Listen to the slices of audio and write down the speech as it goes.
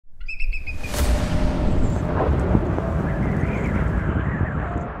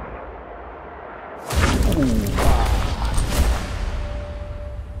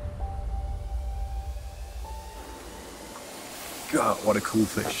what a cool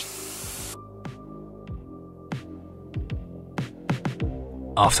fish.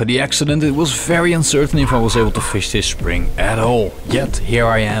 After the accident, it was very uncertain if I was able to fish this spring at all. Yet here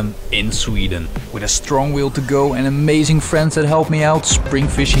I am in Sweden. With a strong will to go and amazing friends that helped me out, spring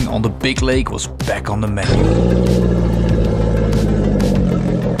fishing on the big lake was back on the menu.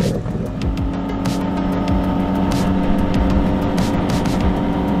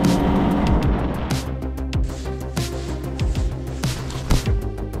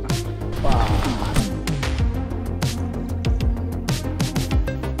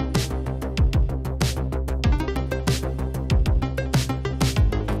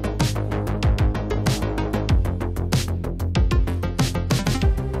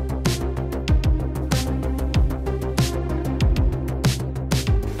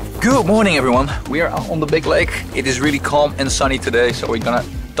 Good morning everyone, we are out on the big lake. It is really calm and sunny today, so we're gonna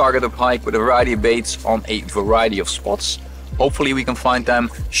target a pike with a variety of baits on a variety of spots. Hopefully we can find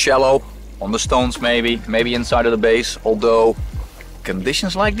them shallow, on the stones maybe inside of the bays, although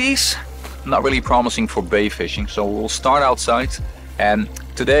conditions like these, not really promising for bay fishing. So we'll start outside, and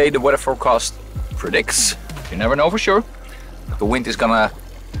today the weather forecast predicts, you never know for sure, the wind is gonna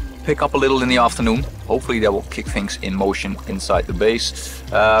pick up a little in the afternoon. Hopefully that will kick things in motion inside the base.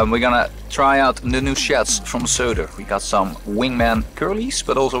 We're gonna try out the new sheds from Söder. We got some wingman curlies,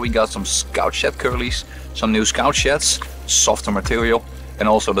 but also we got some scout shed curlies, some new scout sheds, softer material, and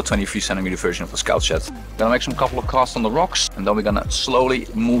also the 23cm version of the scout shed. Gonna make some couple of casts on the rocks, and then we're gonna slowly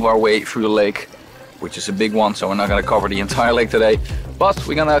move our way through the lake, which is a big one, so we're not gonna cover the entire lake today, but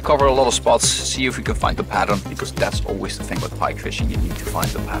we're gonna cover a lot of spots, see if we can find the pattern, because that's always the thing with pike fishing, you need to find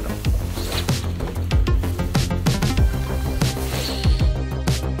the pattern.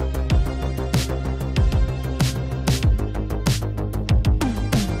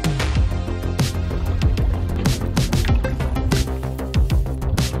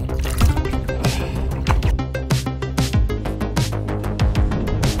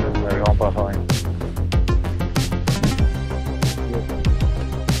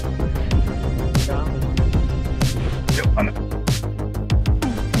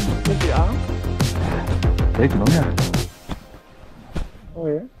 Zeker nog, ja. Oh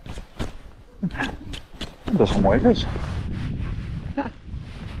ja. Dat is een mooie vis.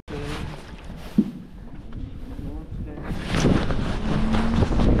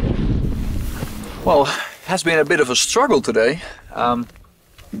 Well, it has been a bit of a struggle today.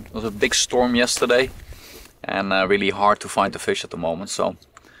 It was a big storm yesterday and really hard to find the fish at the moment. So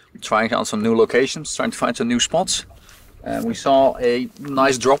I'm trying out some new locations, trying to find some new spots. And we saw a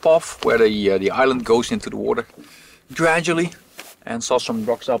nice drop-off where the island goes into the water gradually, and saw some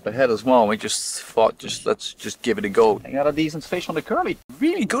rocks up ahead as well. We just thought, let's just give it a go. I got a decent fish on the curly.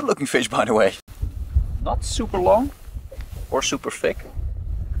 Really good looking fish, by the way. Not super long or super thick,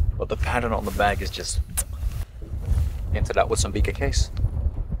 but the pattern on the bag is just into that with some BKKs.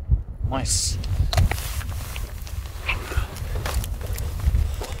 Nice.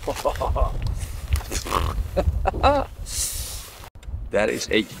 That is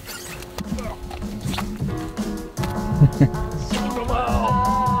a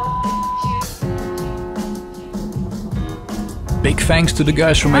big thanks to the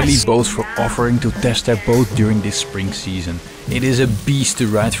guys from Elite Boats for offering to test their boat during this spring season. It is a beast to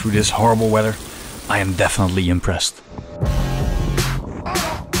ride through this horrible weather. I am definitely impressed.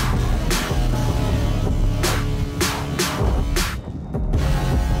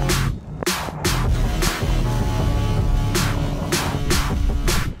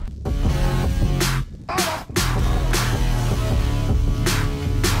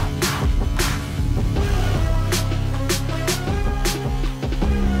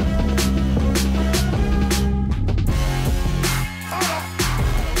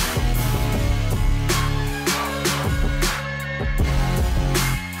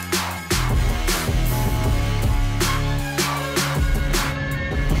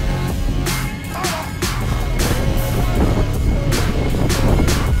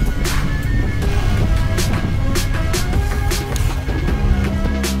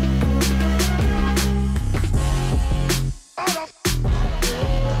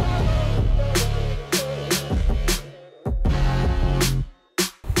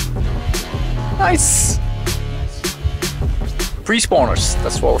 Nice! Pre-spawners,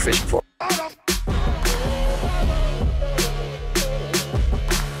 that's what we're fishing for.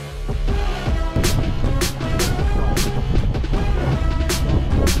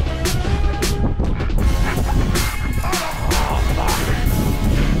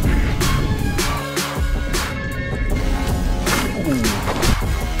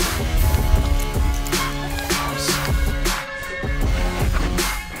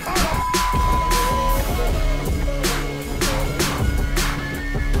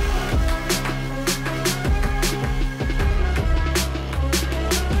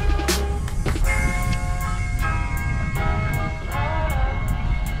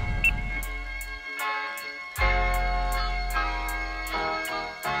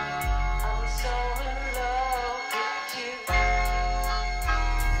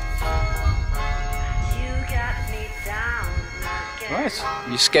 nice.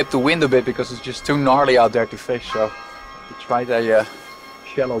 We escaped the wind a bit because it's just too gnarly out there to fish, so we tried a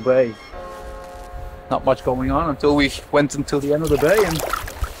shallow bay. Not much going on until we went until the end of the bay and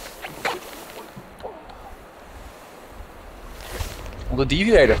on the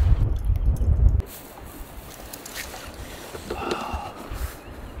deviator.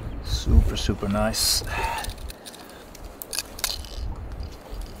 Super nice.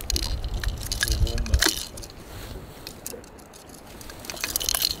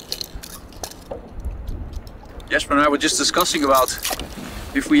 Jesper and I were just discussing about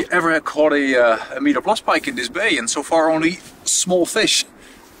if we ever had caught a meter plus pike in this bay, and so far only small fish.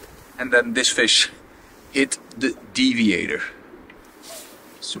 And then this fish hit the deviator.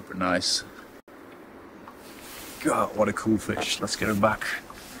 Super nice. God, what a cool fish. Let's get it back.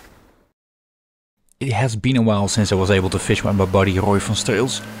 It has been a while since I was able to fish with my buddy Roy van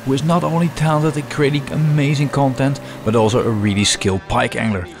Streels, who is not only talented at creating amazing content, but also a really skilled pike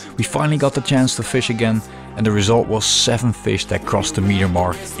angler. We finally got the chance to fish again, and the result was 7 fish that crossed the meter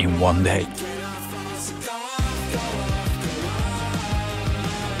mark in one day.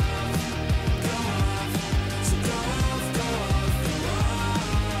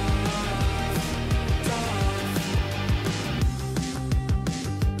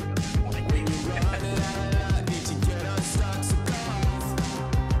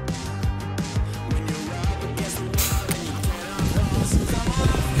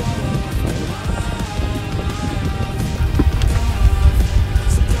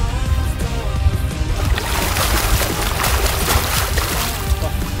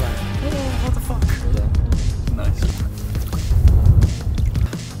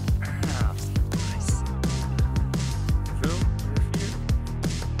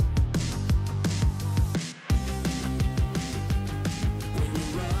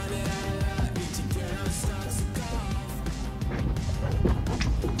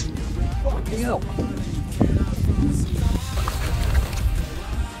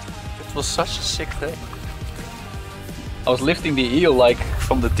 It was such a sick day. I was lifting the eel like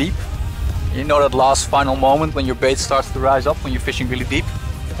from the deep. You know that last final moment when your bait starts to rise up when you're fishing really deep?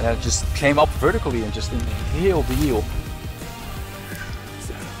 And I just came up vertically and just inhaled the eel.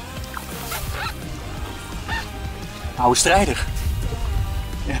 Oude strijder.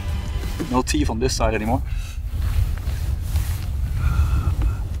 Yeah. No teeth on this side anymore.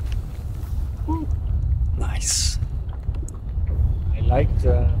 Nice. I liked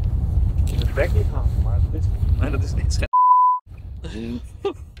the backlichaam, maar dat is niet. Nee, dat is niet scherp.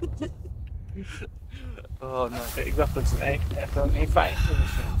 Oh nee. Ik dacht dat het echt een 1,50 was.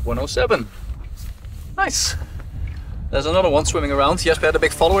 107. Nice. There's another one swimming around. Yes, we had a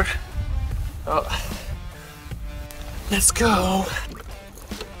big follower. Oh. Let's go.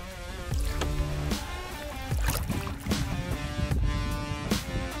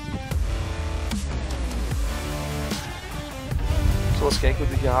 Zal eens kijken hoe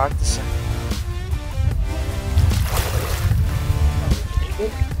die gehaakt is.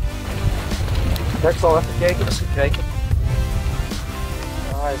 Ja, ik zal even kijken, dus kijken.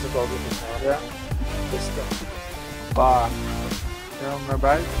 Ah, hij zit al goed. Ja. Dus pa. Ja, naar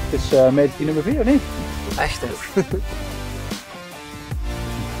buiten. Het is meter nummer 4, niet? Echt hè?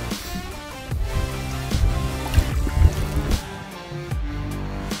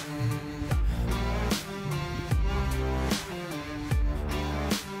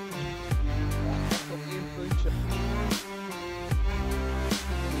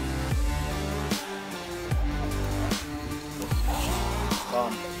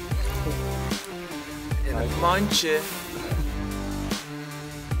 In het mandje.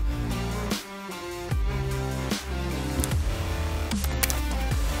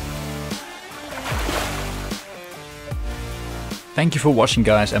 Thank you for watching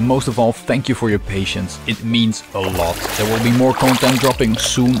guys, and most of all thank you for your patience. It means a lot. There will be more content dropping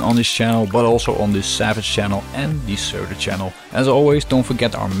soon on this channel, but also on this Savage channel and the Söder channel. As always, don't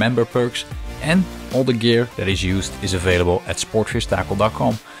forget our member perks, and all the gear that is used is available at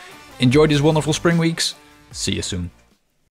sportfishtackle.com. Enjoy these wonderful spring weeks. See you soon.